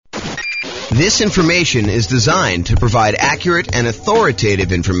This information is designed to provide accurate and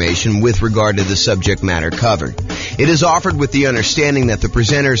authoritative information with regard to the subject matter covered. It is offered with the understanding that the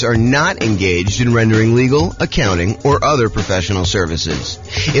presenters are not engaged in rendering legal, accounting, or other professional services.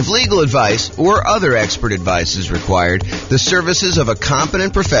 If legal advice or other expert advice is required, the services of a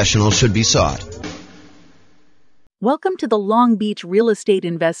competent professional should be sought. Welcome to the Long Beach Real Estate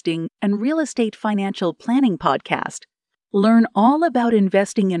Investing and Real Estate Financial Planning Podcast. Learn all about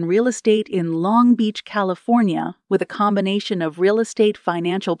investing in real estate in Long Beach, California, with a combination of real estate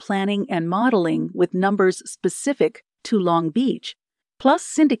financial planning and modeling with numbers specific to Long Beach, plus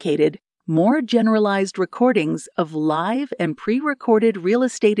syndicated, more generalized recordings of live and pre-recorded real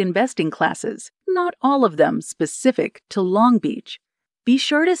estate investing classes, not all of them specific to Long Beach. Be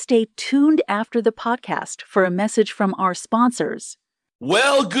sure to stay tuned after the podcast for a message from our sponsors.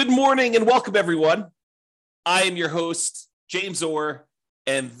 Well, good morning and welcome, everyone. I am your host, James Orr,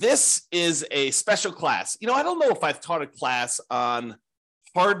 and this is a special class. I don't know if I've taught a class on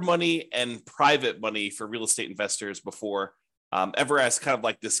hard money and private money for real estate investors before, ever as kind of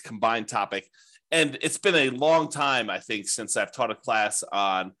like this combined topic. And it's been a long time, I think, since I've taught a class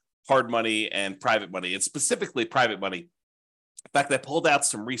on hard money and private money, and specifically private money. In fact, I pulled out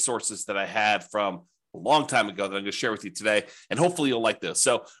some resources that I had from a long time ago that I'm going to share with you today, and hopefully you'll like this.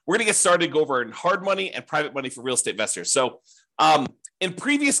 So we're going to get started, go over in hard money and private money for real estate investors. So in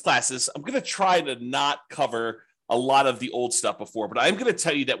previous classes, I'm going to try to not cover a lot of the old stuff before, but I'm going to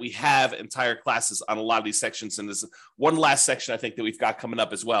tell you that we have entire classes on a lot of these sections, and there's one last section I think that we've got coming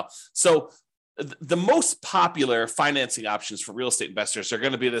up as well. So the most popular financing options for real estate investors are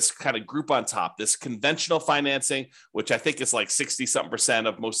going to be this kind of group on top, this conventional financing, which I think is like 60-something%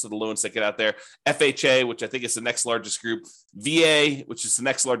 of most of the loans that get out there. FHA, which I think is the next largest group. VA, which is the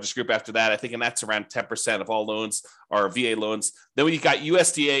next largest group after that, I think, and that's around 10% of all loans are VA loans. Then when you got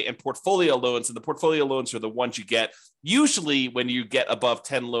USDA and portfolio loans, and the portfolio loans are the ones you get usually when you get above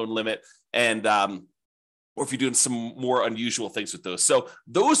 10 loan limit, and or if you're doing some more unusual things with those. So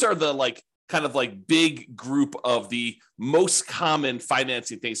those are the kind of big group of the most common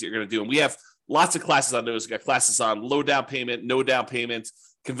financing things that you're going to do. And we have lots of classes on those. We've got classes on low down payment, no down payment,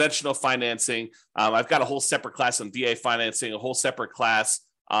 conventional financing. I've got a whole separate class on VA financing, a whole separate class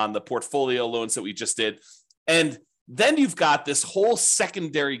on the portfolio loans that we just did. And then you've got this whole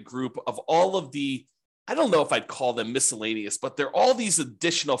secondary group of all of the, I don't know if I'd call them miscellaneous, but they're all these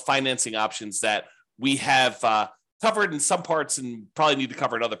additional financing options that we have covered in some parts and probably need to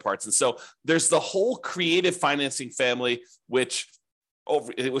cover in other parts. And so there's the whole creative financing family, which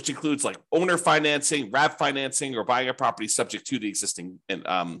includes like owner financing, wrap financing, or buying a property subject to the existing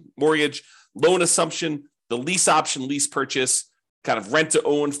mortgage, loan assumption, the lease option, lease purchase, kind of rent to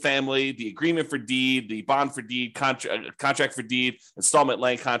own family, the agreement for deed, the bond for deed, contract for deed, installment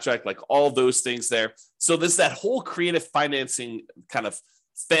land contract, like all those things there. So there's that whole creative financing kind of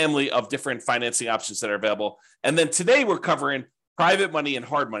family of different financing options that are available. And then today we're covering private money and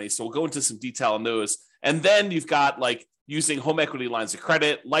hard money. So we'll go into some detail on those. And then you've got using home equity lines of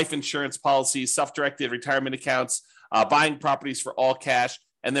credit, life insurance policies, self-directed retirement accounts, buying properties for all cash,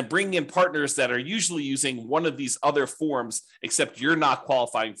 and then bringing in partners that are usually using one of these other forms, except you're not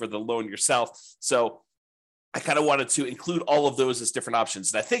qualifying for the loan yourself. So I kind of wanted to include all of those as different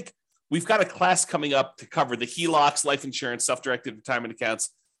options. And I think we've got a class coming up to cover the HELOCs, life insurance, self-directed retirement accounts,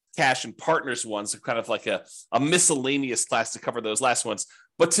 cash, and partners ones, kind of like a miscellaneous class to cover those last ones.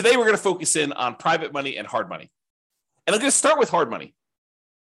 But today we're going to focus in on private money and hard money. And I'm going to start with hard money.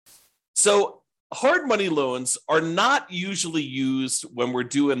 So hard money loans are not usually used when we're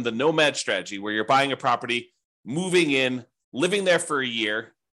doing the nomad strategy, where you're buying a property, moving in, living there for a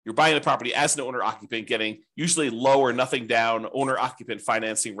year. You're buying the property as an owner-occupant, getting usually low or nothing down owner-occupant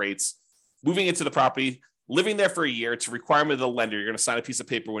financing rates, moving into the property, living there for a year. It's a requirement of the lender. You're going to sign a piece of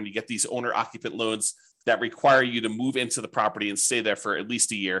paper when you get these owner-occupant loans that require you to move into the property and stay there for at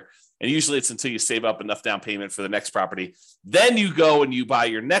least a year. And usually it's until you save up enough down payment for the next property. Then you go and you buy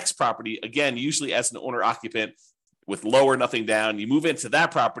your next property, again, usually as an owner-occupant with low or nothing down. You move into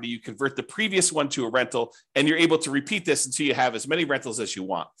that property, you convert the previous one to a rental, and you're able to repeat this until you have as many rentals as you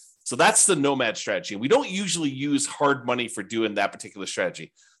want. So that's the nomad strategy. We don't usually use hard money for doing that particular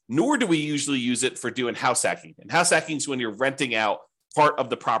strategy, nor do we usually use it for doing house hacking. And house hacking is when you're renting out part of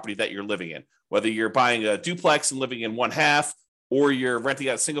the property that you're living in, whether you're buying a duplex and living in one half, or you're renting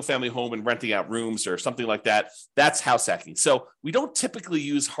out a single family home and renting out rooms or something like that. That's house hacking. So we don't typically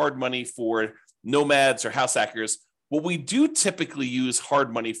use hard money for nomads or house hackers. What we do typically use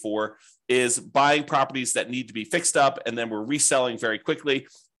hard money for is buying properties that need to be fixed up and then we're reselling very quickly,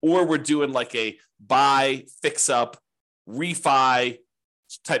 or we're doing like a buy, fix up, refi,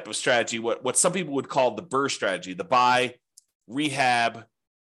 type of strategy, what some people would call the BRRRR strategy, the buy, rehab,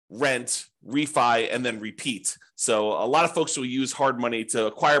 rent, refi, and then repeat. So a lot of folks will use hard money to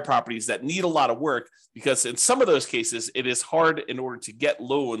acquire properties that need a lot of work, because in some of those cases, it is hard in order to get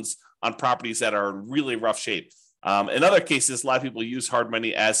loans on properties that are in really rough shape. In other cases, a lot of people use hard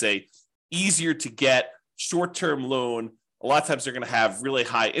money as a easier to get short-term loan. A lot of times they're going to have really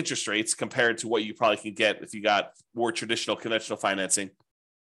high interest rates compared to what you probably can get if you got more traditional conventional financing.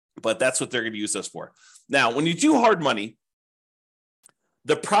 But that's what they're going to use those for. Now, when you do hard money,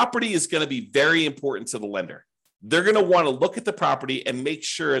 the property is going to be very important to the lender. They're going to want to look at the property and make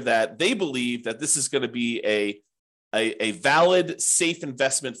sure that they believe that this is going to be a valid, safe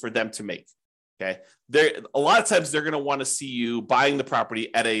investment for them to make. Okay. A lot of times they're going to want to see you buying the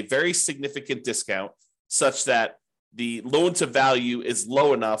property at a very significant discount, such that the loan to value is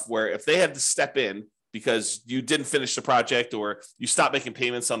low enough where if they had to step in because you didn't finish the project or you stop making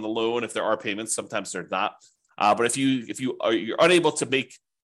payments on the loan, if there are payments, sometimes they're not. But if you're unable to make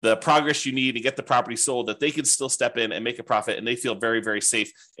the progress you need to get the property sold, that they can still step in and make a profit, and they feel very, very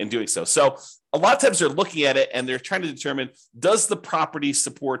safe in doing so. So a lot of times they're looking at it and they're trying to determine, does the property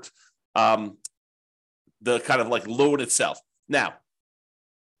support the kind of like loan itself? Now,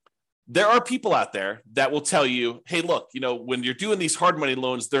 there are people out there that will tell you, hey, look, when you're doing these hard money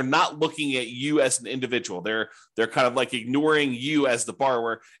loans, they're not looking at you as an individual. They're kind of like ignoring you as the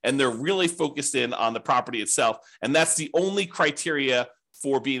borrower, and they're really focused in on the property itself. And that's the only criteria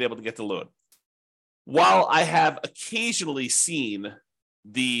for being able to get the loan. While I have occasionally seen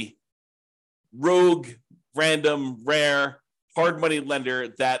the rogue, random, rare, hard money lender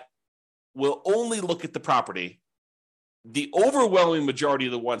that will only look at the property, the overwhelming majority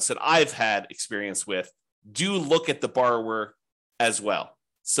of the ones that I've had experience with do look at the borrower as well.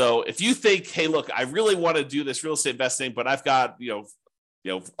 So if you think, hey, look, I really want to do this real estate investing, but I've got,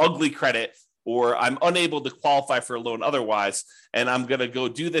 ugly credit, or I'm unable to qualify for a loan otherwise, and I'm going to go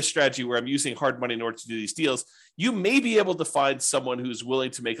do this strategy where I'm using hard money in order to do these deals, you may be able to find someone who's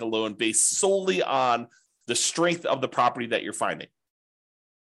willing to make a loan based solely on the strength of the property that you're finding.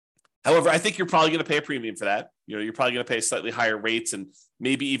 However, I think you're probably going to pay a premium for that. You're probably going to pay slightly higher rates and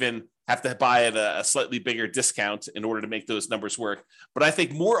maybe even have to buy at a slightly bigger discount in order to make those numbers work. But I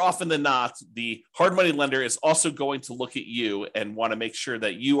think more often than not, the hard money lender is also going to look at you and want to make sure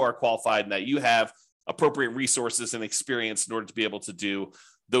that you are qualified and that you have appropriate resources and experience in order to be able to do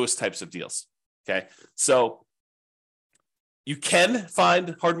those types of deals. Okay. So you can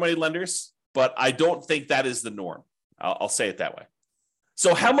find hard money lenders, but I don't think that is the norm. I'll say it that way.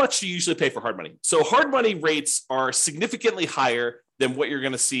 So how much do you usually pay for hard money? So hard money rates are significantly higher than what you're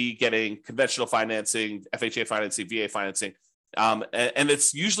going to see getting conventional financing, FHA financing, VA financing. And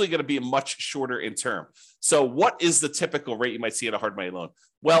it's usually going to be much shorter in term. So what is the typical rate you might see in a hard money loan?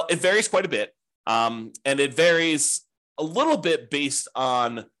 Well, it varies quite a bit. And it varies a little bit based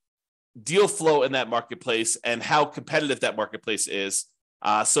on deal flow in that marketplace and how competitive that marketplace is.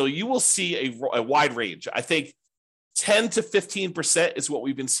 So you will see a wide range. I think 10 to 15% is what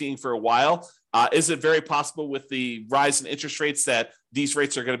we've been seeing for a while. Is it very possible with the rise in interest rates that these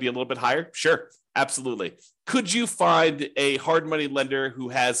rates are going to be a little bit higher? Sure, absolutely. Could you find a hard money lender who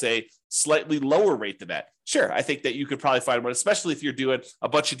has a slightly lower rate than that? Sure, I think that you could probably find one, especially if you're doing a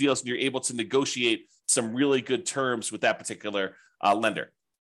bunch of deals and you're able to negotiate some really good terms with that particular lender.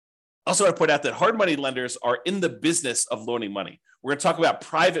 Also, I point out that hard money lenders are in the business of loaning money. We're going to talk about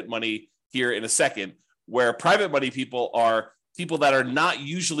private money here in a second, where private money people are people that are not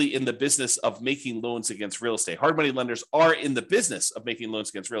usually in the business of making loans against real estate. Hard money lenders are in the business of making loans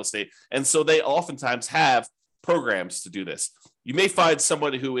against real estate, and so they oftentimes have programs to do this. You may find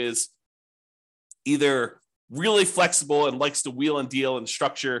someone who is either really flexible and likes to wheel and deal and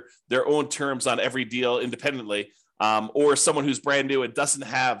structure their own terms on every deal independently, or someone who's brand new and doesn't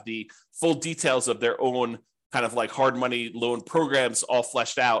have the full details of their own kind of like hard money loan programs all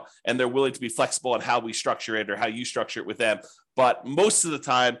fleshed out, and they're willing to be flexible on how we structure it or how you structure it with them. But most of the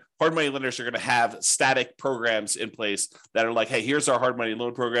time, hard money lenders are going to have static programs in place that are like, hey, here's our hard money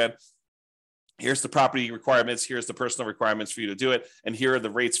loan program. Here's the property requirements. Here's the personal requirements for you to do it. And here are the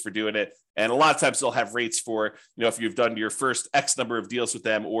rates for doing it. And a lot of times they'll have rates for, if you've done your first X number of deals with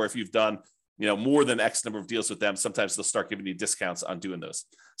them, or if you've done more than X number of deals with them, sometimes they'll start giving you discounts on doing those.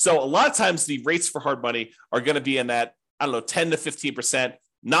 So a lot of times the rates for hard money are going to be in that, 10 to 15%,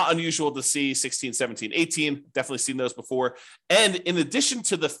 not unusual to see 16, 17, 18, definitely seen those before. And in addition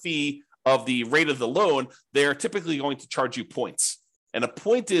to the fee of the rate of the loan, they're typically going to charge you points. And a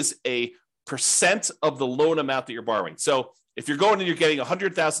point is a percent of the loan amount that you're borrowing. So if you're going and you're getting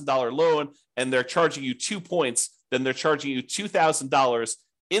 $100,000 loan and they're charging you 2 points, then they're charging you $2,000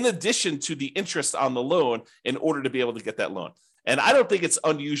 in addition to the interest on the loan in order to be able to get that loan. And I don't think it's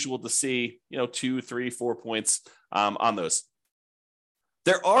unusual to see, 2, 3, 4 points on those.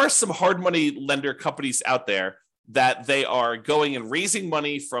 There are some hard money lender companies out there that they are going and raising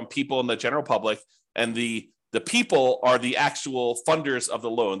money from people in the general public, and the people are the actual funders of the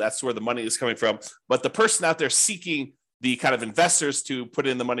loan. That's where the money is coming from. But the person out there seeking the kind of investors to put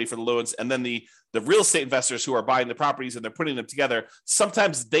in the money for the loans, and then the real estate investors who are buying the properties and they're putting them together,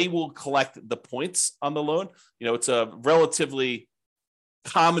 sometimes they will collect the points on the loan. It's a relatively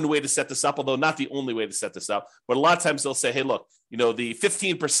common way to set this up, although not the only way to set this up. But a lot of times they'll say, hey, look, the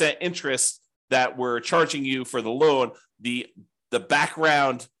 15% interest that we're charging you for the loan, the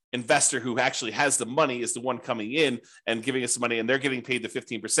background investor who actually has the money is the one coming in and giving us the money, and they're getting paid the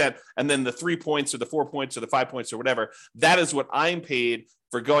 15%. And then the 3 points or the 4 points or the 5 points or whatever, that is what I'm paid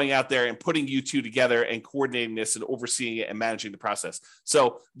for going out there and putting you two together and coordinating this and overseeing it and managing the process.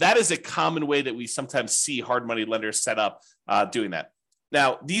 So that is a common way that we sometimes see hard money lenders set up doing that.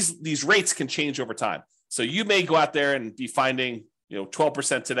 Now, these rates can change over time. So you may go out there and be finding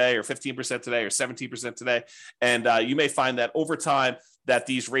 12% today or 15% today or 17% today. And you may find that over time that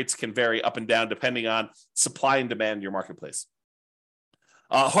these rates can vary up and down depending on supply and demand in your marketplace.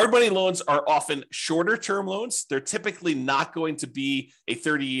 Hard money loans are often shorter term loans. They're typically not going to be a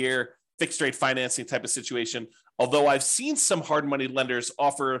 30-year fixed rate financing type of situation. Although I've seen some hard money lenders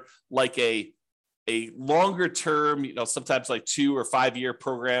offer like a longer term, sometimes like 2 or 5 year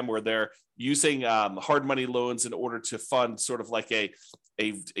program where they're using hard money loans in order to fund sort of like a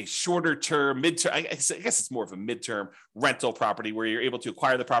shorter term, midterm, I guess it's more of a midterm rental property where you're able to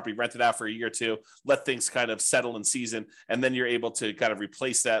acquire the property, rent it out for a year or two, let things kind of settle in season, and then you're able to kind of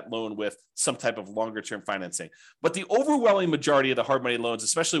replace that loan with some type of longer term financing. But the overwhelming majority of the hard money loans,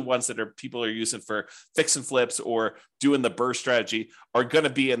 especially ones that people are using for fix and flips or doing the BRRRR strategy, are going to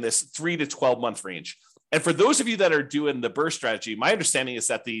be in this 3 to 12 month range. And for those of you that are doing the BRRRR strategy, my understanding is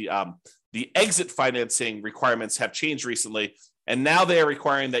that the exit financing requirements have changed recently. And now they are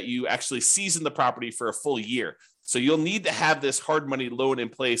requiring that you actually season the property for a full year. So you'll need to have this hard money loan in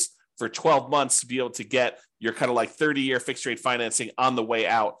place for 12 months to be able to get your kind of like 30-year fixed rate financing on the way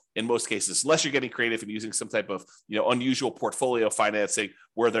out in most cases, unless you're getting creative and using some type of unusual portfolio financing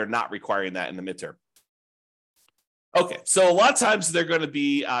where they're not requiring that in the midterm. Okay, so a lot of times they're going to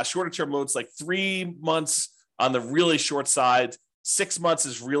be shorter term loans, like 3 months on the really short side. 6 months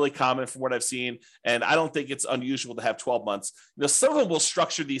is really common from what I've seen. And I don't think it's unusual to have 12 months. Some of them will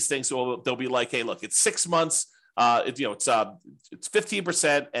structure these things. So they'll be like, hey, look, it's 6 months. It's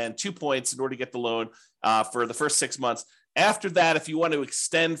 15% and 2 points in order to get the loan for the first 6 months. After that, if you want to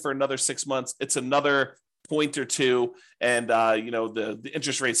extend for another 6 months, it's another point or two. And, the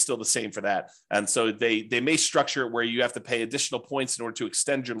interest rate's still the same for that. And so they may structure it where you have to pay additional points in order to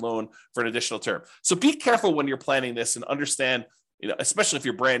extend your loan for an additional term. So be careful when you're planning this and understand, especially if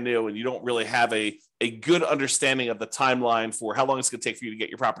you're brand new and you don't really have a good understanding of the timeline for how long it's going to take for you to get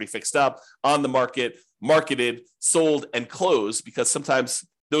your property fixed up, on the market, marketed, sold, and closed, because sometimes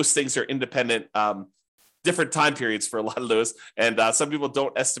those things are independent, different time periods for a lot of those. And some people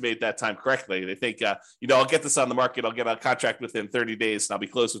don't estimate that time correctly. They think, I'll get this on the market, I'll get a contract within 30 days, and I'll be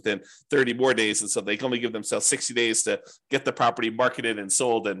closed within 30 more days. And so they can only give themselves 60 days to get the property marketed and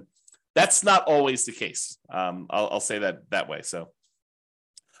sold. And that's not always the case. I'll say that way. So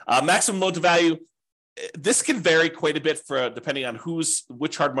maximum loan to value, this can vary quite a bit depending on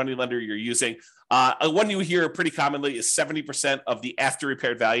which hard money lender you're using. One you hear pretty commonly is 70% of the after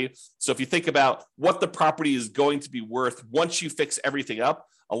repaired value. So if you think about what the property is going to be worth once you fix everything up,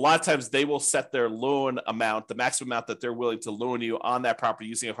 a lot of times they will set their loan amount, the maximum amount that they're willing to loan you on that property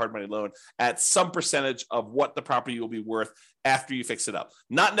using a hard money loan, at some percentage of what the property will be worth after you fix it up.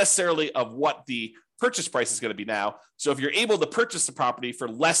 Not necessarily of what the purchase price is going to be now. So if you're able to purchase the property for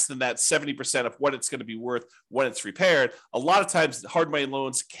less than that 70% of what it's going to be worth when it's repaired, a lot of times hard money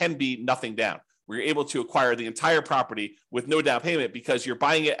loans can be nothing down, where you're able to acquire the entire property with no down payment because you're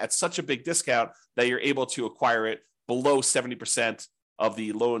buying it at such a big discount that you're able to acquire it below 70% of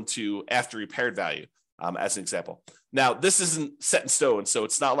the loan to after repaired value, as an example. Now, this isn't set in stone, so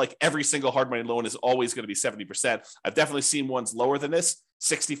it's not like every single hard money loan is always going to be 70%. I've definitely seen ones lower than this.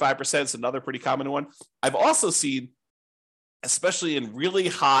 65% is another pretty common one. I've also seen, especially in really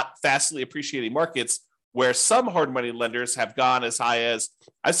hot, fastly appreciating markets, where some hard money lenders have gone as high as,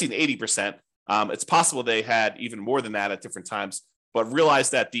 I've seen 80%. It's possible they had even more than that at different times, but realize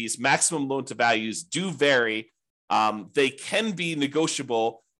that these maximum loan to values do vary. They can be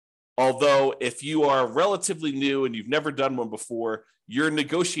negotiable, although if you are relatively new and you've never done one before, your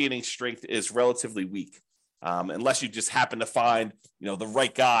negotiating strength is relatively weak. unless you just happen to find, the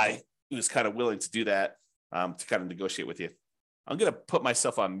right guy who's kind of willing to do that, to kind of negotiate with you. I'm going to put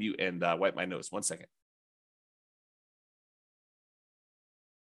myself on mute and wipe my nose. 1 second.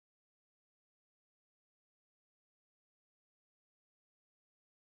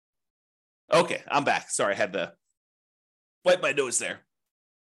 Okay, I'm back. Sorry, I had to wipe my nose there.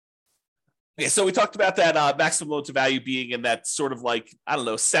 Okay, so we talked about that maximum loan to value being in that sort of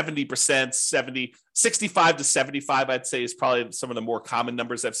 70%, 65 to 75, I'd say is probably some of the more common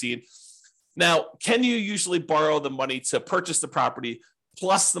numbers I've seen. Now, can you usually borrow the money to purchase the property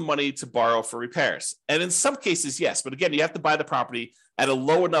plus the money to borrow for repairs? And in some cases, yes. But again, you have to buy the property at a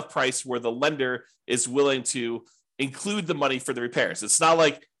low enough price where the lender is willing to include the money for the repairs. It's not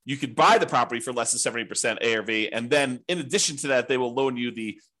like you could buy the property for less than 70% ARV, and then in addition to that, they will loan you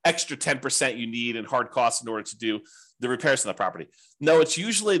the extra 10% you need in hard costs in order to do the repairs on the property. No, it's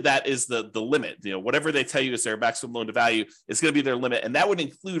usually that is the limit. Whatever they tell you is their maximum loan to value is going to be their limit, and that would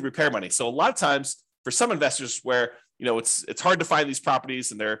include repair money. So a lot of times for some investors where it's hard to find these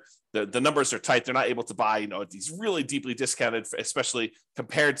properties and the numbers are tight, they're not able to buy these really deeply discounted, especially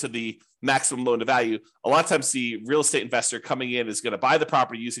compared to the maximum loan to value. A lot of times the real estate investor coming in is going to buy the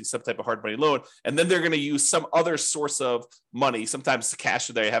property using some type of hard money loan, and then they're going to use some other source of money, sometimes the cash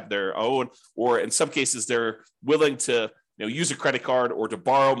that they have their own, or in some cases they're willing to use a credit card or to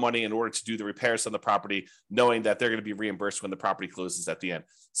borrow money in order to do the repairs on the property, knowing that they're going to be reimbursed when the property closes at the end.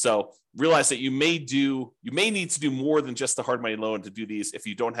 So realize that you may need to do more than just the hard money loan to do these if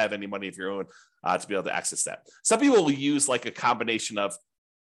you don't have any money of your own to be able to access that. Some people will use a combination of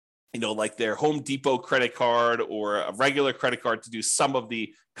their Home Depot credit card or a regular credit card to do some of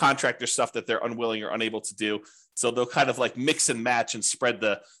the contractor stuff that they're unwilling or unable to do. So they'll kind of mix and match and spread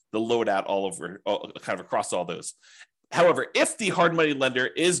the load out all over, kind of across all those. However, if the hard money lender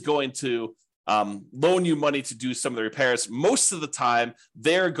is going to loan you money to do some of the repairs, most of the time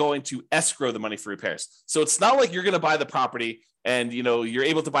they're going to escrow the money for repairs. So it's not like you're going to buy the property and you're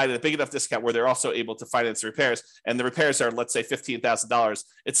able to buy it at a big enough discount where they're also able to finance the repairs, and the repairs are, let's say, $15,000.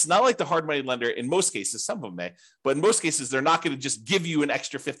 It's not like the hard money lender, in most cases, some of them may, but in most cases, they're not going to just give you an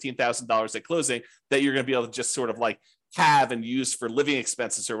extra $15,000 at closing that you're going to be able to just sort of have and use for living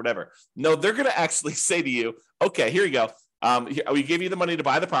expenses or whatever. No, they're going to actually say to you, okay, here you go. We gave you the money to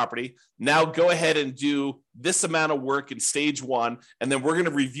buy the property. Now go ahead and do this amount of work in stage one, and then we're going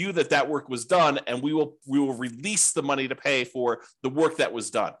to review that work was done, and we will release the money to pay for the work that was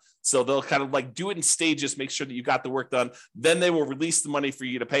done. So they'll kind of do it in stages, make sure that you got the work done. Then they will release the money for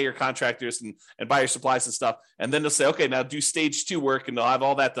you to pay your contractors and buy your supplies and stuff. And then they'll say, okay, now do stage 2 work, and they'll have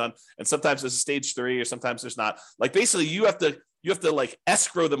all that done. And sometimes there's a stage 3, or sometimes there's not. Basically you have to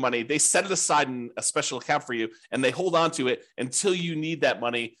escrow the money. They set it aside in a special account for you, and they hold on to it until you need that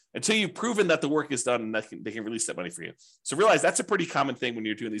money, until you've proven that the work is done, and they can release that money for you. So realize that's a pretty common thing when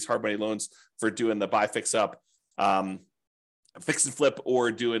you're doing these hard money loans for doing the buy, fix up, fix and flip, or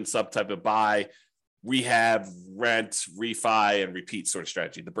doing some type of buy, rehab, rent, refi, and repeat sort of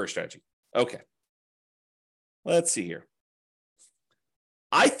strategy, the BRRRR strategy. Okay. Let's see here.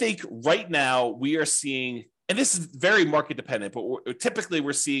 I think right now we are seeing, and this is very market dependent, but typically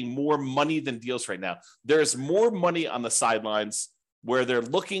we're seeing more money than deals right now. There's more money on the sidelines where they're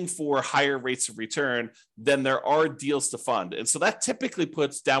looking for higher rates of return than there are deals to fund. And so that typically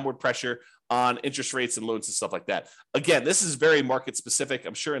puts downward pressure on interest rates and loans and stuff like that. Again, this is very market specific.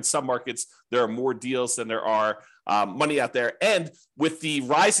 I'm sure in some markets there are more deals than there are money out there. And with the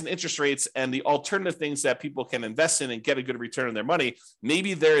rise in interest rates and the alternative things that people can invest in and get a good return on their money,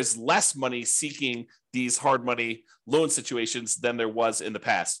 maybe there is less money seeking these hard money loan situations than there was in the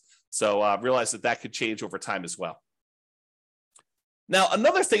past. So realize that could change over time as well. Now,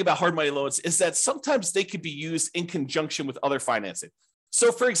 another thing about hard money loans is that sometimes they could be used in conjunction with other financing.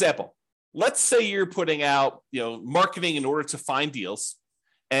 So for example, let's say you're putting out, marketing in order to find deals,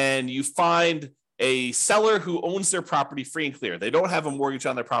 and you find a seller who owns their property free and clear. They don't have a mortgage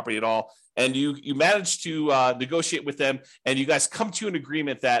on their property at all. And you manage to negotiate with them, and you guys come to an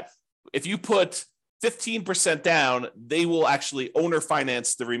agreement that if you put 15% down, they will actually owner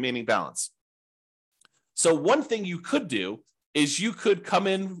finance the remaining balance. So one thing you could do is you could come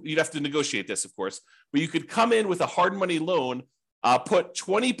in, you'd have to negotiate this, of course, but you could come in with a hard money loan, put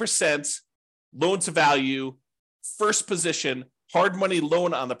 20% loan to value, first position, hard money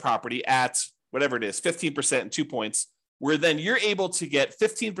loan on the property at whatever it is, 15% and 2 points, where then you're able to get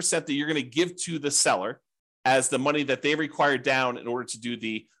 15% that you're going to give to the seller as the money that they require down in order to do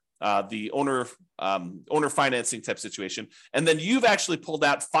the owner financing type situation. And then you've actually pulled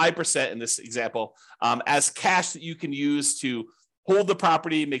out 5% in this example as cash that you can use to hold the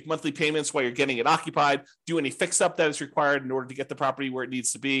property, make monthly payments while you're getting it occupied, do any fix up that is required in order to get the property where it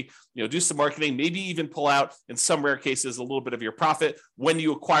needs to be, do some marketing, maybe even pull out, in some rare cases, a little bit of your profit when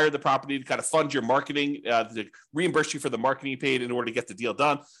you acquire the property to kind of fund your marketing, to reimburse you for the marketing you paid in order to get the deal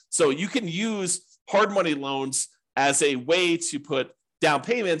done. So you can use hard money loans as a way to put down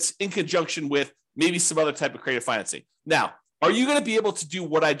payments in conjunction with maybe some other type of creative financing. Now, are you going to be able to do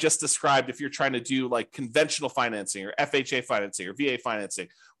what I just described if you're trying to do like conventional financing or FHA financing or VA financing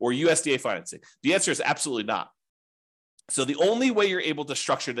or USDA financing? The answer is absolutely not. So the only way you're able to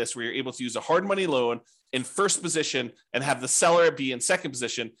structure this, where you're able to use a hard money loan in first position and have the seller be in second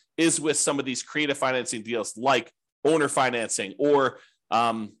position, is with some of these creative financing deals like owner financing, or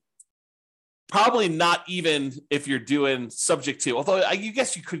probably not even if you're doing subject to, although I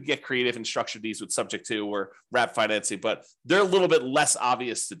guess you could get creative and structure these with subject to or wrap financing, but they're a little bit less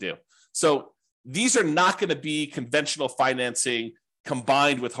obvious to do. So these are not going to be conventional financing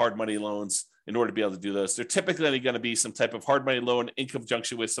combined with hard money loans in order to be able to do those. They're typically going to be some type of hard money loan in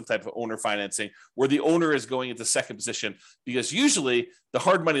conjunction with some type of owner financing, where the owner is going into second position, because usually the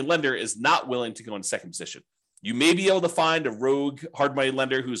hard money lender is not willing to go in second position. You may be able to find a rogue hard money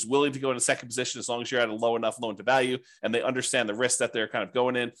lender who's willing to go into second position as long as you're at a low enough loan to value and they understand the risk that they're kind of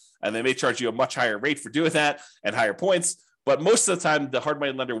going in, and they may charge you a much higher rate for doing that and higher points. But most of the time, the hard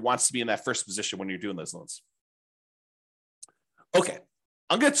money lender wants to be in that first position when you're doing those loans. Okay,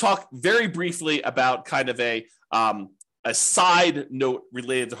 I'm going to talk very briefly about kind of a side note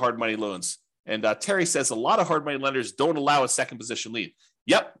related to hard money loans. And Terry says a lot of hard money lenders don't allow a second position lien.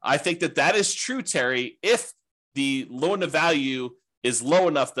 Yep, I think that is true, Terry. If the loan to value is low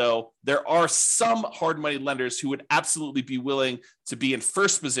enough, though, there are some hard money lenders who would absolutely be willing to be in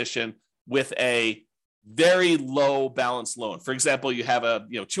first position with a very low balance loan. For example, you have a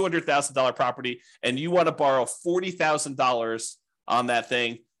 $200,000 property and you want to borrow $40,000 on that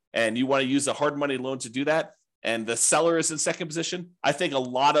thing, and you want to use a hard money loan to do that, and the seller is in second position. I think a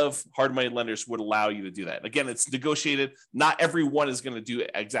lot of hard money lenders would allow you to do that. Again, it's negotiated. Not everyone is going to do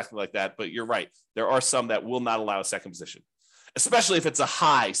it exactly like that, but you're right. There are some that will not allow a second position, especially if it's a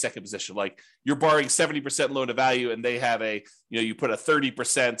high second position. Like you're borrowing 70% loan to value and they have you put a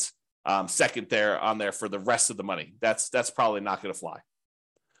 30% second there on there for the rest of the money. That's probably not going to fly.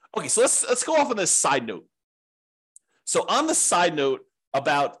 Okay, so let's go off on this side note. So on the side note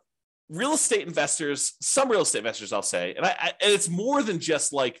about real estate investors, some real estate investors, I'll say, and it's more than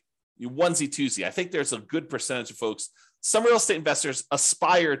just like onesie twosie. I think there's a good percentage of folks. Some real estate investors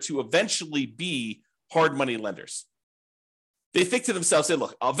aspire to eventually be hard money lenders. They think to themselves, "Hey,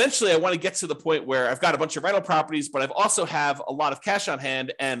 look, eventually I want to get to the point where I've got a bunch of rental properties, but I've also have a lot of cash on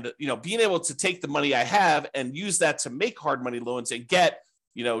hand, and being able to take the money I have and use that to make hard money loans and get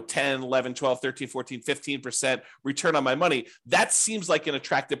 10, 11, 12, 13, 14, 15% return on my money." That seems like an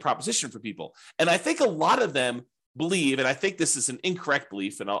attractive proposition for people. And I think a lot of them believe, and I think this is an incorrect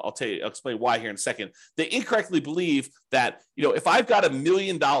belief, and I'll explain why here in a second. They incorrectly believe that, if I've got $1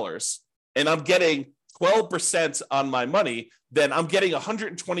 million and I'm getting 12% on my money, then I'm getting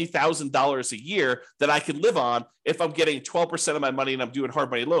 $120,000 a year that I can live on if I'm getting 12% of my money and I'm doing hard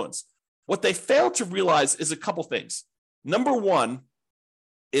money loans. What they fail to realize is a couple things. Number one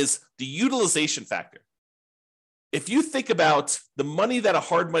is the utilization factor. If you think about the money that a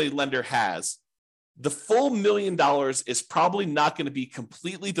hard money lender has, the full $1 million is probably not going to be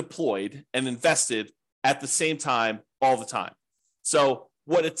completely deployed and invested at the same time all the time. So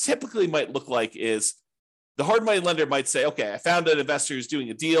what it typically might look like is the hard money lender might say, okay, I found an investor who's doing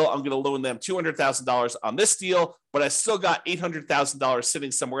a deal. I'm going to loan them $200,000 on this deal, but I still got $800,000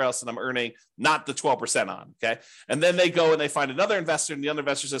 sitting somewhere else and I'm earning not the 12% on, okay? And then they go and they find another investor, and the other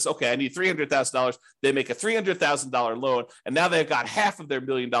investor says, okay, I need $300,000. They make a $300,000 loan, and now they've got half of their $1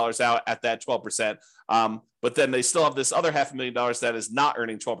 million out at that 12%. But then they still have this other $500,000 that is not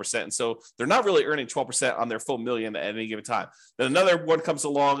earning 12%. And so they're not really earning 12% on their full $1 million at any given time. Then another one comes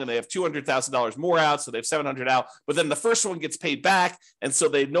along and they have $200,000 more out. So they have $700,000 out, but then the first one gets paid back. And so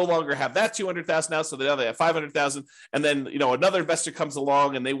they no longer have that $200,000 out. So now they have $500,000. And then, another investor comes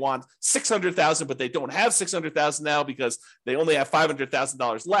along and they want $600,000, but they don't have $600,000 now because they only have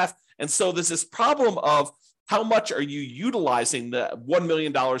 $500,000 left. And so there's this problem of, how much are you utilizing the $1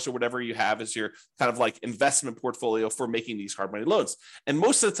 million or whatever you have as your kind of like investment portfolio for making these hard money loans? And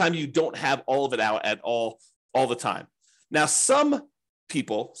most of the time you don't have all of it out at all the time. Now, some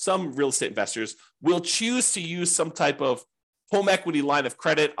people, some real estate investors will choose to use some type of home equity line of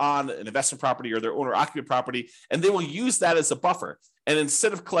credit on an investment property or their owner occupant property, and they will use that as a buffer. And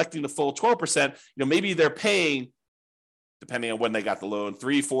instead of collecting the full 12%, maybe they're paying depending on when they got the loan,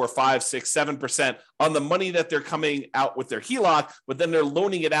 3, 4, 5, 6, 7% on the money that they're coming out with their HELOC, but then they're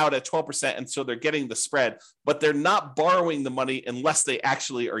loaning it out at 12%. And so they're getting the spread, but they're not borrowing the money unless they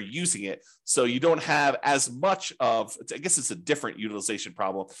actually are using it. So you don't have as much of, I guess it's a different utilization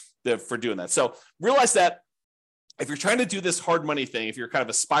problem for doing that. So realize that if you're trying to do this hard money thing, if you're kind of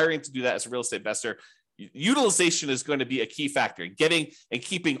aspiring to do that as a real estate investor, utilization is going to be a key factor. Getting and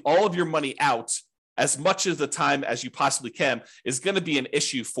keeping all of your money out as much of the time as you possibly can is going to be an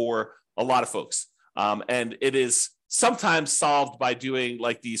issue for a lot of folks. And it is sometimes solved by doing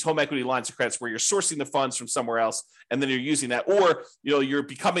like these home equity lines of credits where you're sourcing the funds from somewhere else and then you're using that, or you're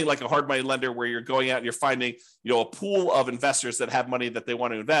becoming like a hard money lender where you're going out and you're finding a pool of investors that have money that they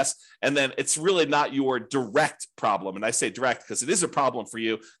want to invest, and then it's really not your direct problem. And I say direct because it is a problem for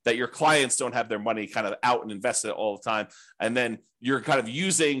you that your clients don't have their money kind of out and invested all the time, and then you're kind of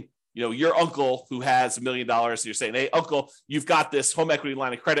using your uncle who has $1 million. You're saying, hey, uncle, you've got this home equity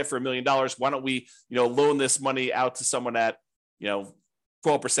line of credit for $1 million. Why don't we, loan this money out to someone at, 12%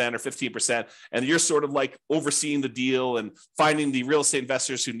 or 15%. And you're sort of like overseeing the deal and finding the real estate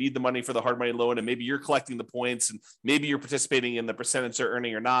investors who need the money for the hard money loan. And maybe you're collecting the points and maybe you're participating in the percentage they're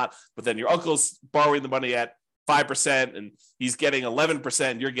earning or not. But then your uncle's borrowing the money at 5% and he's getting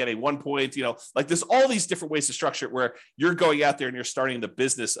 11%, and you're getting 1 point, like there's all these different ways to structure it where you're going out there and you're starting the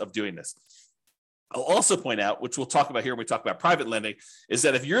business of doing this. I'll also point out, which we'll talk about here when we talk about private lending, is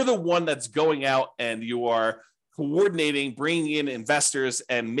that if you're the one that's going out and you are coordinating, bringing in investors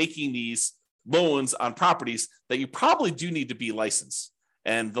and making these loans on properties, that you probably do need to be licensed.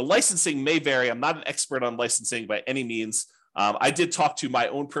 And the licensing may vary. I'm not an expert on licensing by any means. I did talk to my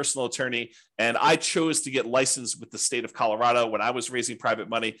own personal attorney, and I chose to get licensed with the state of Colorado when I was raising private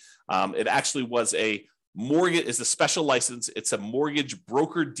money. It actually was a mortgage, is a special license. It's a mortgage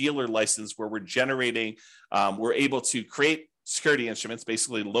broker dealer license where we're able to create security instruments,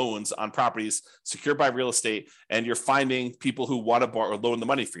 basically loans on properties secured by real estate, and you're finding people who want to borrow or loan the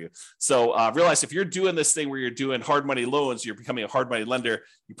money for you. So realize if you're doing this thing where you're doing hard money loans, you're becoming a hard money lender,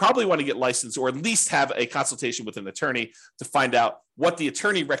 you probably want to get licensed or at least have a consultation with an attorney to find out what the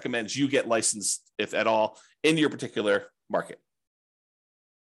attorney recommends you get licensed, if at all, in your particular market.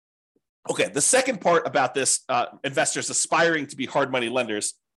 Okay, the second part about this, investors aspiring to be hard money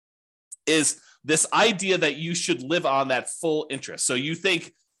lenders, is this idea that you should live on that full interest. So you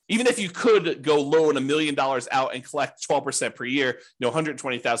think even if you could go loan $1 million out and collect 12% per year,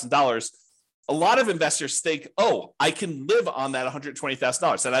 $120,000, a lot of investors think, oh, I can live on that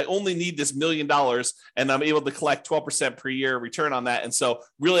 $120,000, and I only need this $1 million, and I'm able to collect 12% per year return on that. And so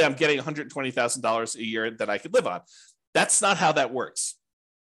really I'm getting $120,000 a year that I could live on. That's not how that works.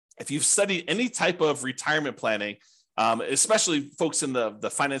 If you've studied any type of retirement planning, especially folks in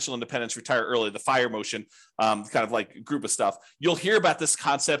the financial independence, retire early, the FIRE motion, kind of like group of stuff, you'll hear about this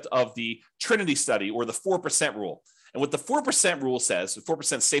concept of the Trinity study or the 4% rule. And what the 4% rule says, the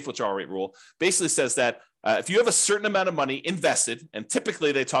 4% safe withdrawal rate rule, basically says that if you have a certain amount of money invested, and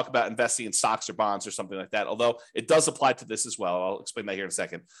typically they talk about investing in stocks or bonds or something like that, although it does apply to this as well. I'll explain that here in a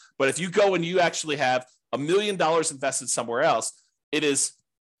second. But if you go and you actually have $1 million invested somewhere else, it is,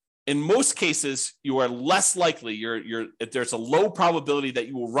 in most cases, you are less likely, there's a low probability that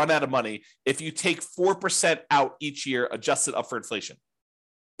you will run out of money if you take 4% out each year, adjusted up for inflation.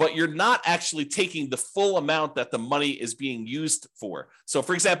 But you're not actually taking the full amount that the money is being used for. So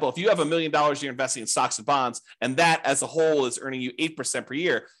for example, if you have $1 million you're investing in stocks and bonds, and that as a whole is earning you 8% per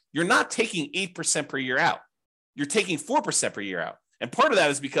year, you're not taking 8% per year out. You're taking 4% per year out. And part of that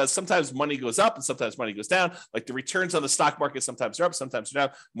is because sometimes money goes up and sometimes money goes down. Like the returns on the stock market, sometimes are up, sometimes are down.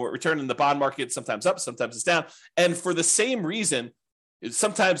 More return in the bond market, sometimes up, sometimes it's down. And for the same reason,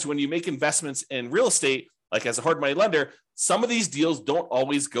 sometimes when you make investments in real estate, like as a hard money lender, some of these deals don't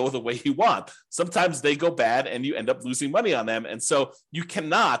always go the way you want. Sometimes they go bad and you end up losing money on them. And so you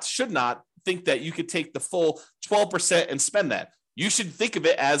should not think that you could take the full 12% and spend that. You should think of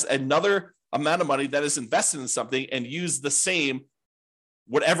it as another amount of money that is invested in something and use the same,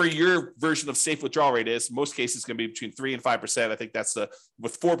 whatever your version of safe withdrawal rate is. Most cases it's going to be between 3 and 5%. I think that's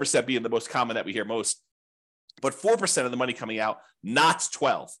with 4% being the most common that we hear most. But 4% of the money coming out, not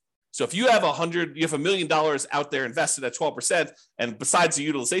 12. So if you have $1 million out there invested at 12%, and besides the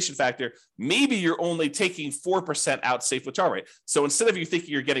utilization factor, maybe you're only taking 4% out safe withdrawal rate. So instead of you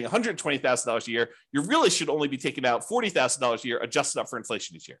thinking you're getting $120,000 a year, you really should only be taking out $40,000 a year, adjusted up for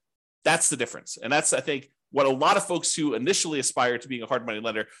inflation each year. That's the difference. And that's, I think, what a lot of folks who initially aspire to being a hard money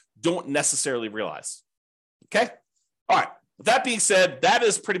lender don't necessarily realize. Okay. All right. With that being said, that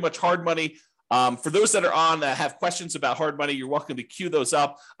is pretty much hard money. For those that are on that have questions about hard money, you're welcome to queue those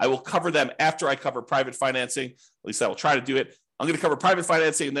up. I will cover them after I cover private financing. At least I will try to do it. I'm going to cover private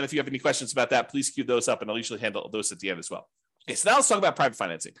financing, and then if you have any questions about that, please queue those up, and I'll usually handle those at the end as well. Okay, so now let's talk about private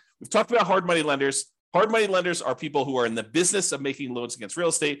financing. We've talked about hard money lenders. Hard money lenders are people who are in the business of making loans against real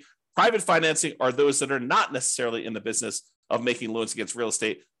estate. Private financing are those that are not necessarily in the business of making loans against real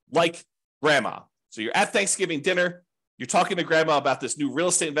estate, like grandma. So you're at Thanksgiving dinner, you're talking to grandma about this new real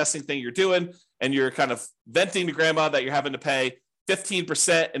estate investing thing you're doing, and you're kind of venting to grandma that you're having to pay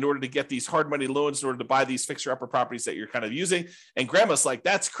 15% in order to get these hard money loans in order to buy these fixer-upper properties that you're kind of using. And grandma's like,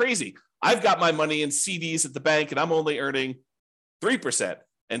 that's crazy. I've got my money in CDs at the bank, and I'm only earning 3%.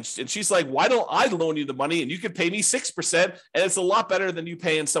 And she's like, why don't I loan you the money and you could pay me 6%? And it's a lot better than you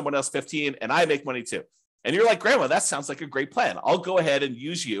paying someone else 15, and I make money too. And you're like, grandma, that sounds like a great plan. I'll go ahead and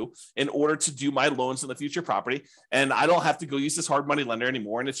use you in order to do my loans in the future property. And I don't have to go use this hard money lender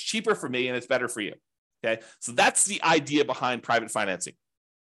anymore. And it's cheaper for me and it's better for you. Okay. So that's the idea behind private financing.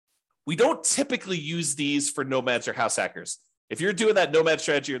 We don't typically use these for nomads or house hackers. If you're doing that nomad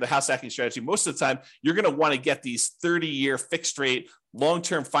strategy or the house hacking strategy, most of the time, you're going to want to get these 30-year fixed rate,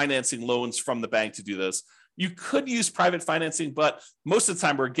 long-term financing loans from the bank to do this. You could use private financing, but most of the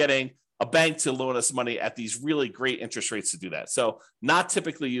time we're getting a bank to loan us money at these really great interest rates to do that. So not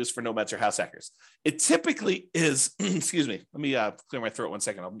typically used for nomads or house hackers. It typically is, excuse me, let me clear my throat 1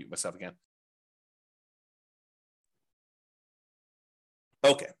 second. I'll mute myself again.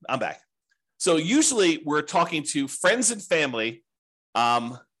 Okay, I'm back. So usually we're talking to friends and family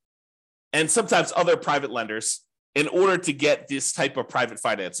and sometimes other private lenders in order to get this type of private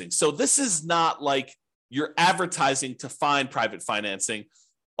financing. So this is not like you're advertising to find private financing,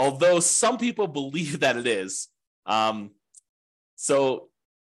 although some people believe that it is. So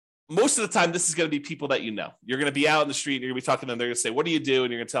most of the time, this is going to be people that you know. You're going to be out in the street, and you're going to be talking to them. They're going to say, what do you do?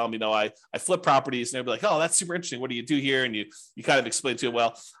 And you're going to tell them, I flip properties. And they'll be like, oh, that's super interesting. What do you do here? And you kind of explain to them,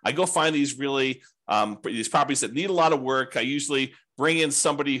 well, I go find these really, these properties that need a lot of work. I usually bring in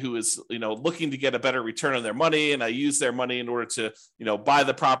somebody who is, looking to get a better return on their money. And I use their money in order to, buy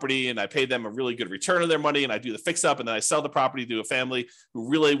the property, and I pay them a really good return on their money. And I do the fix up, and then I sell the property to a family who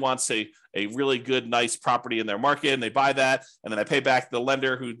really wants a really good, nice property in their market. And they buy that. And then I pay back the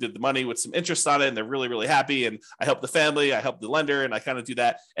lender who did the money with some interest on it. And they're really, really happy. And I help the family, I help the lender, and I kind of do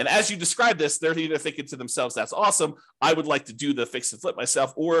that. And as you describe this, they're either thinking to themselves, that's awesome. I would like to do the fix and flip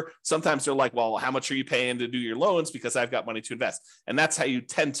myself. Or sometimes they're like, well, how much are you paying to do your loans? Because I've got money to invest. And that's how you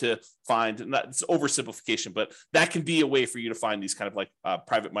tend to find, it's oversimplification, but that can be a way for you to find these kind of like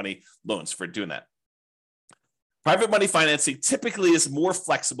private money loans for doing that. Private money financing typically is more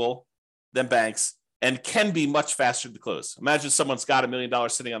flexible than banks and can be much faster to close. Imagine someone's got $1 million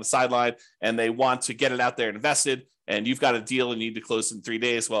sitting on the sideline and they want to get it out there and invested, and you've got a deal and you need to close in 3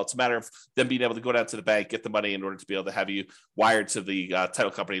 days. Well, it's a matter of them being able to go down to the bank, get the money in order to be able to have you wired to the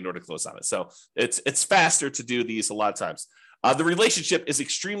title company in order to close on it. So it's faster to do these a lot of times. The relationship is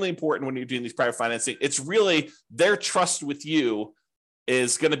extremely important when you're doing these private financing. It's really their trust with you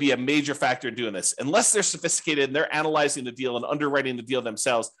is going to be a major factor in doing this. Unless they're sophisticated and they're analyzing the deal and underwriting the deal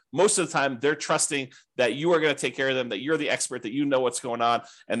themselves, most of the time they're trusting that you are going to take care of them, that you're the expert, that you know what's going on,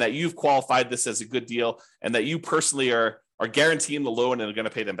 and that you've qualified this as a good deal, and that you personally are guaranteeing the loan and are going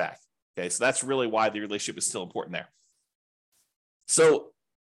to pay them back. Okay, so that's really why the relationship is still important there. So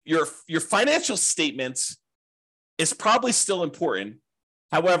your financial statements is probably still important.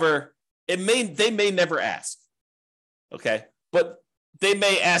 However, they may never ask. Okay, but they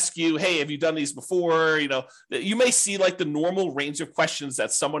may ask you, hey, have you done these before? You may see like the normal range of questions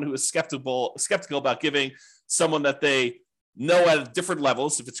that someone who is skeptical about giving someone that they know at different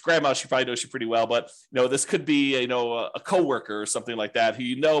levels. If it's grandma, she probably knows you pretty well, but this could be, a coworker or something like that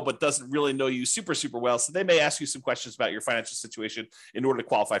who but doesn't really know you super, super well. So they may ask you some questions about your financial situation in order to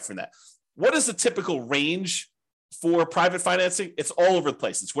qualify for that. What is the typical range for private financing? It's all over the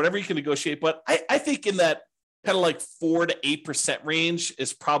place. It's whatever you can negotiate. But I think in that kind of like 4 to 8% range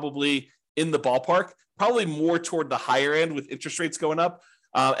is probably in the ballpark, probably more toward the higher end with interest rates going up.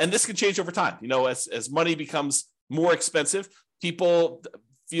 And this can change over time. As money becomes more expensive, people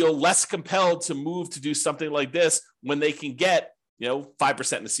feel less compelled to move to do something like this when they can get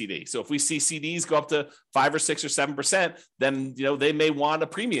 5% in the CD. So if we see CDs go up to 5 or 6 or 7%, then, they may want a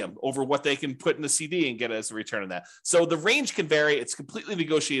premium over what they can put in the CD and get as a return on that. So the range can vary. It's completely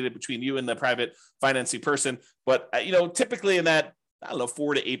negotiated between you and the private financing person. But, typically in that,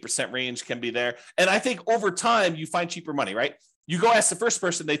 4 to 8% range can be there. And I think over time you find cheaper money, right? You go ask the first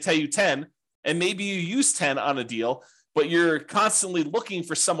person, they tell you 10, and maybe you use 10 on a deal, but you're constantly looking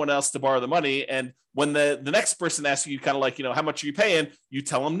for someone else to borrow the money. And when the next person asks you kind of like, how much are you paying? You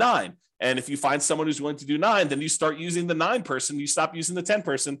tell them 9. And if you find someone who's willing to do 9, then you start using the 9 person, you stop using the 10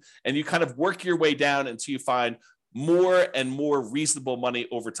 person, and you kind of work your way down until you find more and more reasonable money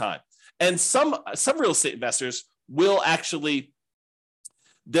over time. And some real estate investors will actually,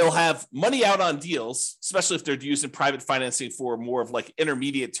 they'll have money out on deals, especially if they're using private financing for more of like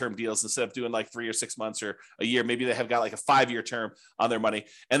intermediate term deals instead of doing like 3 or 6 months or a year. Maybe they have got like a 5-year term on their money.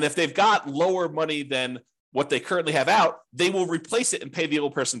 And if they've got lower money than what they currently have out, they will replace it and pay the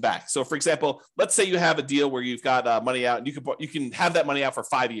old person back. So for example, let's say you have a deal where you've got money out and you can have that money out for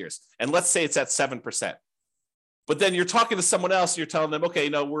 5 years. And let's say it's at 7%. But then you're talking to someone else and you're telling them, okay,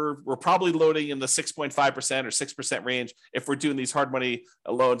 we're probably loading in the 6.5% or 6% range if we're doing these hard money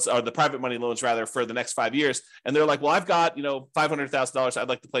loans, or the private money loans rather, for the next 5 years. And they're like, well, I've got, $500,000 I'd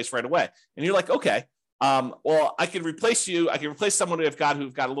like to place right away. And you're like, okay, well, I can replace you. I can replace someone who've got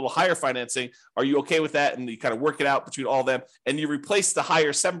a little higher financing. Are you okay with that? And you kind of work it out between all of them. And you replace the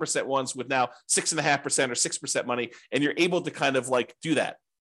higher 7% ones with now 6.5% or 6% money. And you're able to kind of like do that.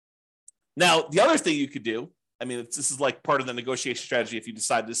 Now, the other thing you could do, this is like part of the negotiation strategy if you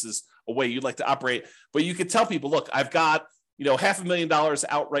decide this is a way you'd like to operate, but you could tell people, look, I've got, $500,000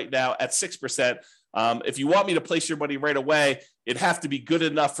 out right now at 6%. If you want me to place your money right away, it'd have to be good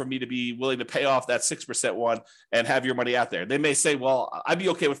enough for me to be willing to pay off that 6% one and have your money out there. They may say, well, I'd be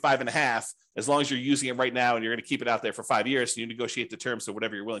okay with 5.5 as long as you're using it right now and you're going to keep it out there for 5 years. So you negotiate the terms of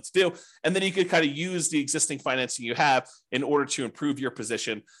whatever you're willing to do. And then you could kind of use the existing financing you have in order to improve your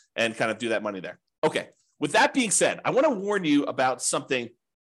position and kind of do that money there. Okay. With that being said, I want to warn you about something,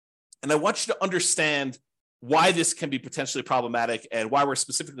 and I want you to understand why this can be potentially problematic and why we're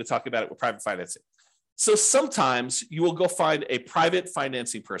specifically talking about it with private financing. So sometimes you will go find a private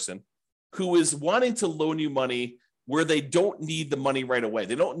financing person who is wanting to loan you money where they don't need the money right away.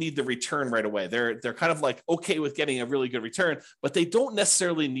 They don't need the return right away. They're kind of like okay with getting a really good return, but they don't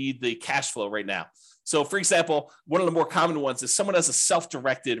necessarily need the cash flow right now. So for example, one of the more common ones is someone has a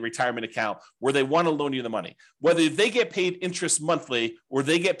self-directed retirement account where they want to loan you the money. Whether they get paid interest monthly or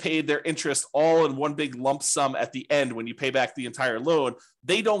they get paid their interest all in one big lump sum at the end when you pay back the entire loan,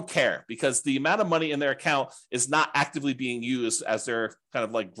 they don't care because the amount of money in their account is not actively being used as they're kind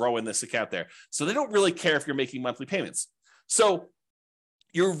of like growing this account there. So they don't really care if you're making monthly payments. So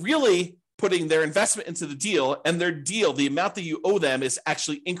you're really putting their investment into the deal, and their deal, the amount that you owe them, is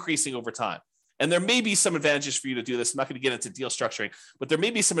actually increasing over time. And there may be some advantages for you to do this. I'm not going to get into deal structuring, but there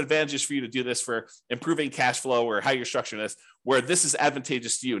may be some advantages for you to do this for improving cash flow or how you're structuring this, where this is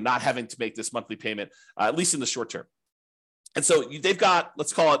advantageous to you, not having to make this monthly payment, at least in the short term. And so they've got,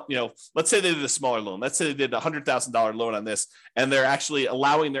 let's call it, let's say they did a smaller loan. Let's say they did a $100,000 loan on this, and they're actually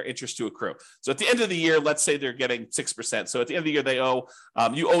allowing their interest to accrue. So at the end of the year, let's say they're getting 6%. So at the end of the year,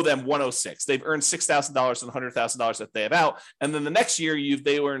 you owe them 106. They've earned $6,000 on $100,000 that they have out. And then the next year, you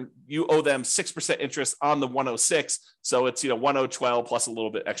owe them 6% interest on the 106. So it's 1012 plus a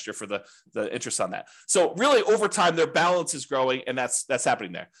little bit extra for the interest on that. So really over time, their balance is growing, and that's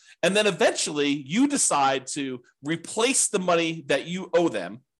happening there. And then eventually you decide to replace the money that you owe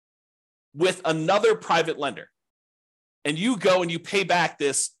them with another private lender. And you go and you pay back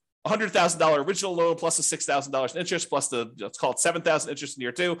this $100,000 original loan plus the $6,000 in interest plus the, let's call it $7,000 interest in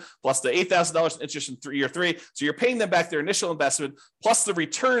year 2 plus the $8,000 in interest in year 3. So you're paying them back their initial investment plus the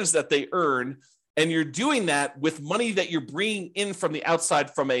returns that they earn. And you're doing that with money that you're bringing in from the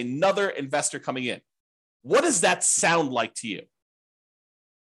outside from another investor coming in. What does that sound like to you?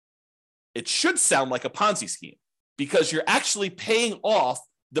 It should sound like a Ponzi scheme because you're actually paying off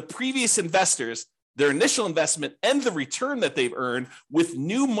the previous investors, their initial investment and the return that they've earned with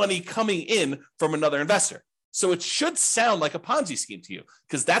new money coming in from another investor. So it should sound like a Ponzi scheme to you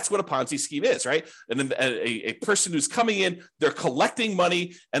because that's what a Ponzi scheme is, right? And then a person who's coming in, they're collecting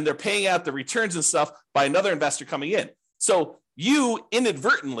money and they're paying out the returns and stuff by another investor coming in. So you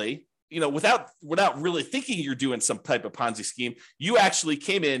inadvertently, without really thinking you're doing some type of Ponzi scheme, you actually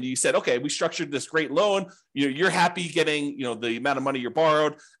came in, you said, okay, we structured this great loan. You're happy getting, the amount of money you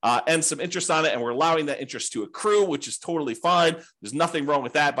borrowed and some interest on it. And we're allowing that interest to accrue, which is totally fine. There's nothing wrong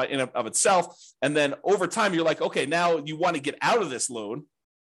with that in of itself. And then over time, you're like, okay, now you want to get out of this loan.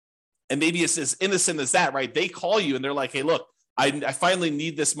 And maybe it's as innocent as that, right? They call you and they're like, hey, look, I finally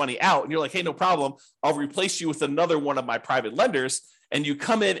need this money out. And you're like, hey, no problem. I'll replace you with another one of my private lenders. And you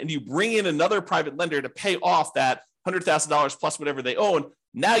come in and you bring in another private lender to pay off that $100,000 plus whatever they own.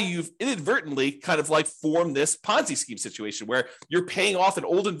 Now you've inadvertently kind of like formed this Ponzi scheme situation where you're paying off an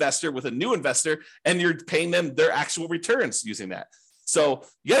old investor with a new investor and you're paying them their actual returns using that. So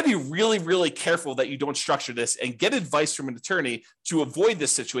you got to be really, really careful that you don't structure this and get advice from an attorney to avoid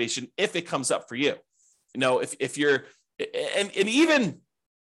this situation if it comes up for you. If you're, and even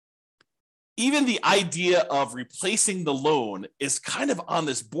even the idea of replacing the loan is kind of on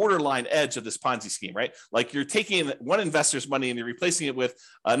this borderline edge of this Ponzi scheme, right? Like you're taking one investor's money and you're replacing it with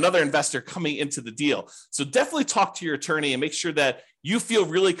another investor coming into the deal. So definitely talk to your attorney and make sure that you feel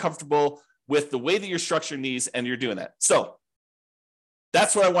really comfortable with the way that you're structuring these and you're doing that. So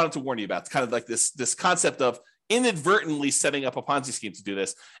that's what I wanted to warn you about. It's kind of like this concept of inadvertently setting up a Ponzi scheme to do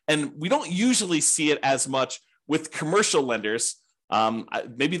this. And we don't usually see it as much with commercial lenders.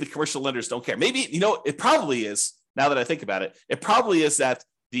 Maybe the commercial lenders don't care. Maybe, it probably is, now that I think about it, it probably is that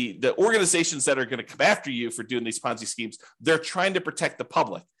the organizations that are going to come after you for doing these Ponzi schemes, they're trying to protect the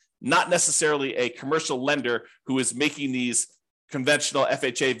public, not necessarily a commercial lender who is making these conventional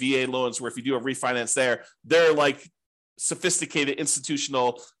FHA, VA loans where if you do a refinance there, they're like sophisticated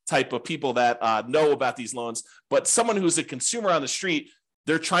institutional type of people that know about these loans. But someone who's a consumer on the street,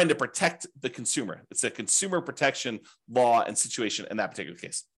 they're trying to protect the consumer. It's a consumer protection law and situation in that particular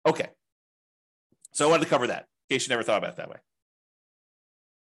case. Okay. So I wanted to cover that in case you never thought about it that way.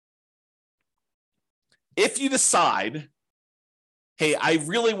 If you decide, hey, I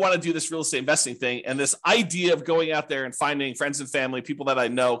really want to do this real estate investing thing, and this idea of going out there and finding friends and family, people that I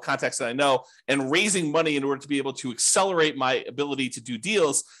know, contacts that I know, and raising money in order to be able to accelerate my ability to do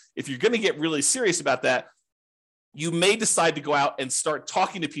deals, if you're going to get really serious about that, you may decide to go out and start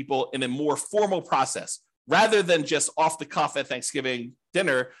talking to people in a more formal process rather than just off the cuff at Thanksgiving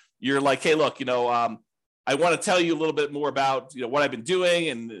dinner. You're like, hey, look, I want to tell you a little bit more about, what I've been doing.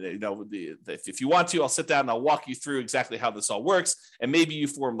 And, if you want to, I'll sit down and I'll walk you through exactly how this all works. And maybe you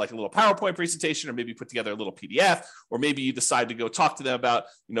form like a little PowerPoint presentation, or maybe put together a little PDF, or maybe you decide to go talk to them about,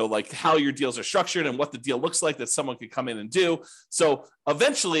 like how your deals are structured and what the deal looks like that someone could come in and do. So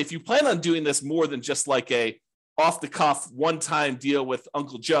eventually, if you plan on doing this more than just like a off the cuff one-time deal with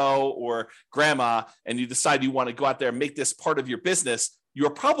Uncle Joe or grandma, and you decide you want to go out there and make this part of your business, you're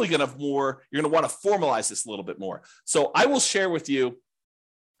probably going to you're going to want to formalize this a little bit more. So I will share with you,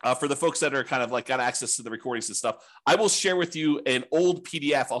 for the folks that are kind of like got access to the recordings and stuff, I will share with you an old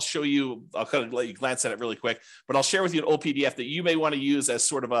PDF. I'll kind of let you glance at it really quick, but I'll share with you an old PDF that you may want to use as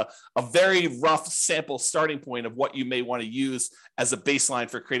sort of a very rough sample starting point of what you may want to use as a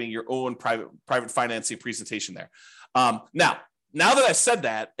baseline for creating your own private financing presentation there. Now that I've said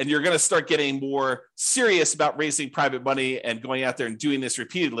that, and you're going to start getting more serious about raising private money and going out there and doing this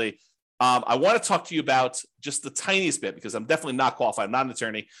repeatedly, I want to talk to you about just the tiniest bit, because I'm definitely not qualified. I'm not an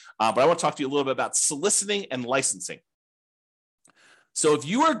attorney, but I want to talk to you a little bit about soliciting and licensing. So if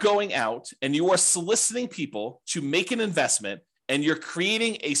you are going out and you are soliciting people to make an investment and you're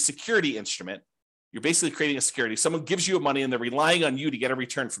creating a security instrument, you're basically creating a security. Someone gives you money and they're relying on you to get a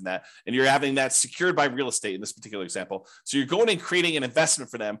return from that. And you're having that secured by real estate in this particular example. So you're going and creating an investment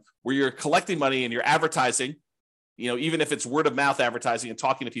for them where you're collecting money and you're advertising. Even if it's word of mouth advertising and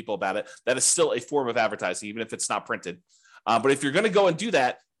talking to people about it, that is still a form of advertising, even if it's not printed. But if you're going to go and do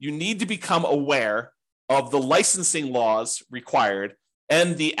that, you need to become aware of the licensing laws required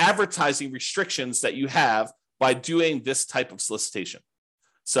and the advertising restrictions that you have by doing this type of solicitation.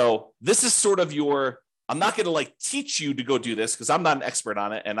 So this is sort of I'm not going to teach you to go do this because I'm not an expert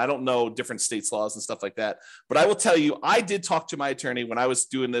on it and I don't know different states' laws and stuff like that. But I will tell you, I did talk to my attorney when I was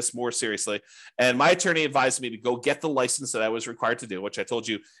doing this more seriously. And my attorney advised me to go get the license that I was required to do, which I told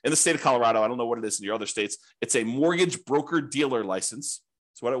you in the state of Colorado. I don't know what it is in your other states. It's a mortgage broker dealer license.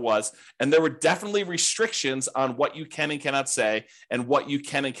 That's what it was. And there were definitely restrictions on what you can and cannot say and what you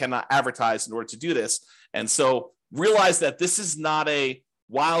can and cannot advertise in order to do this. And so realize that this is not a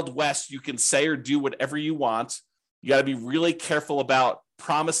Wild West. You can say or do whatever you want. You got to be really careful about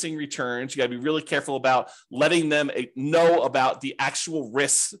promising returns. You got to be really careful about letting them know about the actual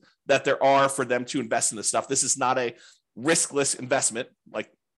risks that there are for them to invest in this stuff. This is not a riskless investment, like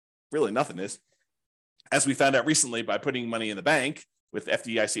really nothing is, as we found out recently by putting money in the bank with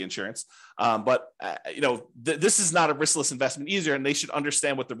FDIC insurance. This is not a riskless investment either, and they should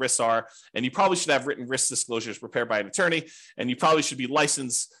understand what the risks are. And you probably should have written risk disclosures prepared by an attorney, and you probably should be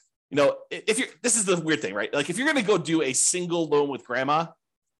licensed. This is the weird thing, right? Like if you're going to go do a single loan with grandma,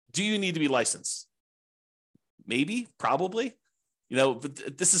 do you need to be licensed? Maybe, probably.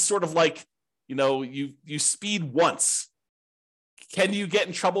 But this is sort of like, you speed once. Can you get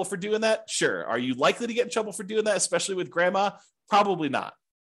in trouble for doing that? Sure. Are you likely to get in trouble for doing that, especially with grandma? Probably not.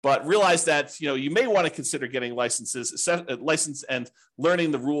 But realize that you may want to consider getting licensed and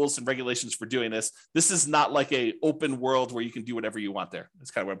learning the rules and regulations for doing this. This is not like an open world where you can do whatever you want there.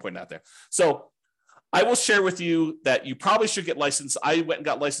 That's kind of what I'm pointing out there. So I will share with you that you probably should get licensed. I went and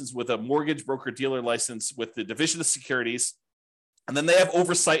got licensed with a mortgage broker dealer license with the Division of Securities. And then they have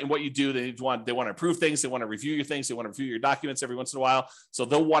oversight in what you do. They want to improve things. They want to review your things. They want to review your documents every once in a while. So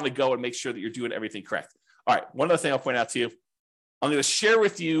they'll want to go and make sure that you're doing everything correct. All right. One other thing I'll point out to you. I'm going to share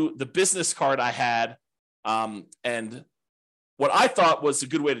with you the business card I had and what I thought was a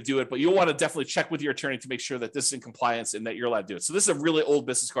good way to do it, but you'll want to definitely check with your attorney to make sure that this is in compliance and that you're allowed to do it. So this is a really old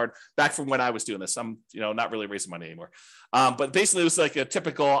business card back from when I was doing this. I'm, not really raising money anymore. But basically it was like a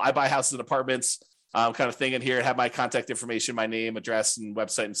typical, I buy houses and apartments kind of thing in here. It had my contact information, my name, address, and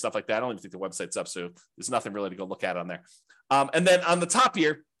website and stuff like that. I don't even think the website's up, so there's nothing really to go look at on there. And then on the top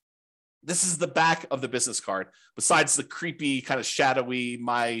here, this is the back of the business card. Besides the creepy kind of shadowy,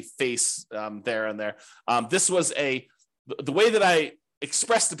 my face there and there. This was the way that I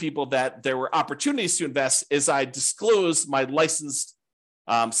expressed to people that there were opportunities to invest is I disclose my licensed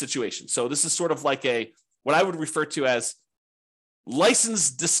situation. So this is sort of like what I would refer to as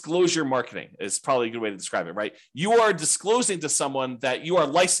licensed disclosure marketing is probably a good way to describe it, right? You are disclosing to someone that you are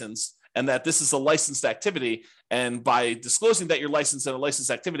licensed and that this is a licensed activity. And by disclosing that you're licensed in a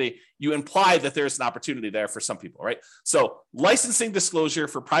licensed activity, you imply that there's an opportunity there for some people, right? So licensing disclosure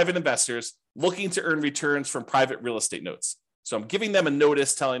for private investors looking to earn returns from private real estate notes. So I'm giving them a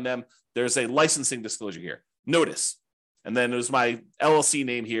notice telling them there's a licensing disclosure here. Notice. And then there's my LLC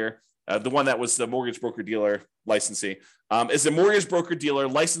name here. The one that was the mortgage broker dealer licensee is a mortgage broker dealer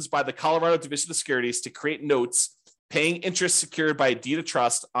licensed by the Colorado Division of Securities to create notes paying interest secured by a deed of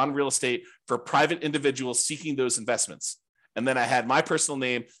trust on real estate for private individuals seeking those investments. And then I had my personal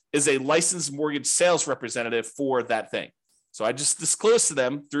name is a licensed mortgage sales representative for that thing. So I just disclosed to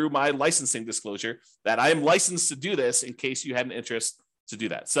them through my licensing disclosure that I am licensed to do this in case you had an interest to do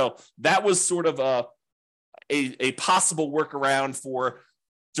that. So that was sort of a possible workaround for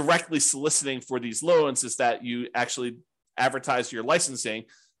directly soliciting for these loans is that you actually advertise your licensing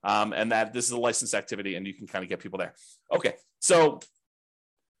and that this is a licensed activity and you can kind of get people there. Okay, so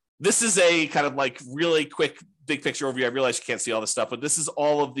this is a kind of like really quick big picture overview. I realize you can't see all this stuff, but this is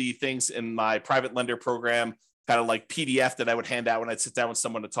all of the things in my private lender program, kind of like PDF that I would hand out when I'd sit down with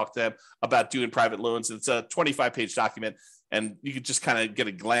someone to talk to them about doing private loans. It's a 25-page document, and you could just kind of get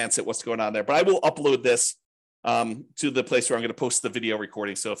a glance at what's going on there. But I will upload this to the place where I'm going to post the video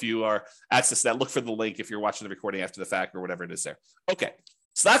recording. So if you are accessing that, look for the link if you're watching the recording after the fact or whatever it is there. Okay,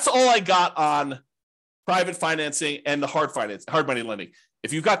 so that's all I got on private financing and the hard money lending.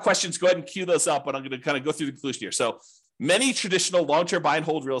 If you've got questions, go ahead and queue those up, but I'm going to kind of go through the conclusion here. So many traditional long-term buy and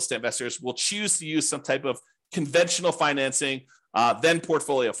hold real estate investors will choose to use some type of conventional financing, then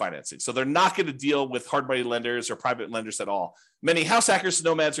portfolio financing. So they're not going to deal with hard money lenders or private lenders at all. Many house hackers and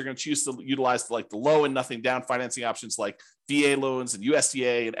nomads are going to choose to utilize the low and nothing down financing options like VA loans and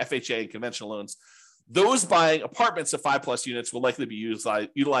USDA and FHA and conventional loans. Those buying apartments of 5+ units will likely be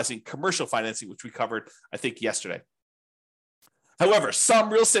utilizing commercial financing, which we covered, I think, yesterday. However,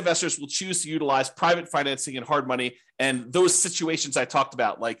 some real estate investors will choose to utilize private financing and hard money. And those situations I talked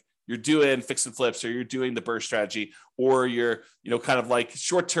about, like you're doing fix and flips, or you're doing the BRRRR strategy, or you're, kind of like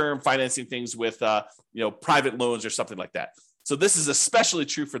short-term financing things with, private loans or something like that. So this is especially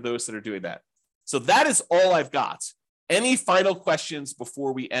true for those that are doing that. So that is all I've got. Any final questions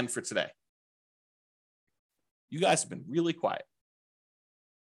before we end for today? You guys have been really quiet.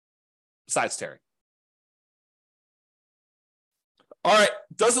 Besides Terry. All right.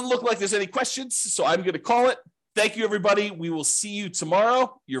 Doesn't look like there's any questions, so I'm going to call it. Thank you, everybody. We will see you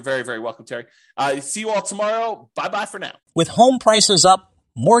tomorrow. You're very, very welcome, Terry. See you all tomorrow. Bye-bye for now. With home prices up,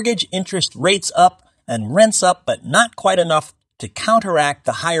 mortgage interest rates up, and rents up, but not quite enough to counteract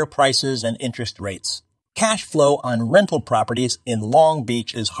the higher prices and interest rates. Cash flow on rental properties in Long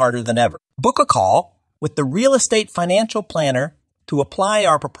Beach is harder than ever. Book a call with the Real Estate Financial Planner to apply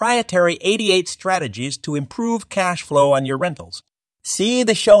our proprietary 88 strategies to improve cash flow on your rentals. See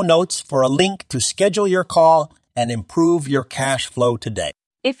the show notes for a link to schedule your call and improve your cash flow today.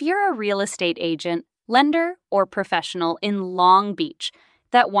 If you're a real estate agent, lender, or professional in Long Beach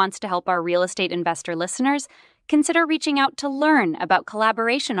that wants to help our real estate investor listeners, consider reaching out to learn about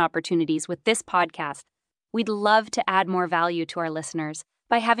collaboration opportunities with this podcast. We'd love to add more value to our listeners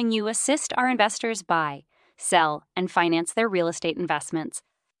by having you assist our investors buy, sell, and finance their real estate investments.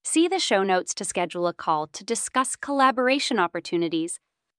 See the show notes to schedule a call to discuss collaboration opportunities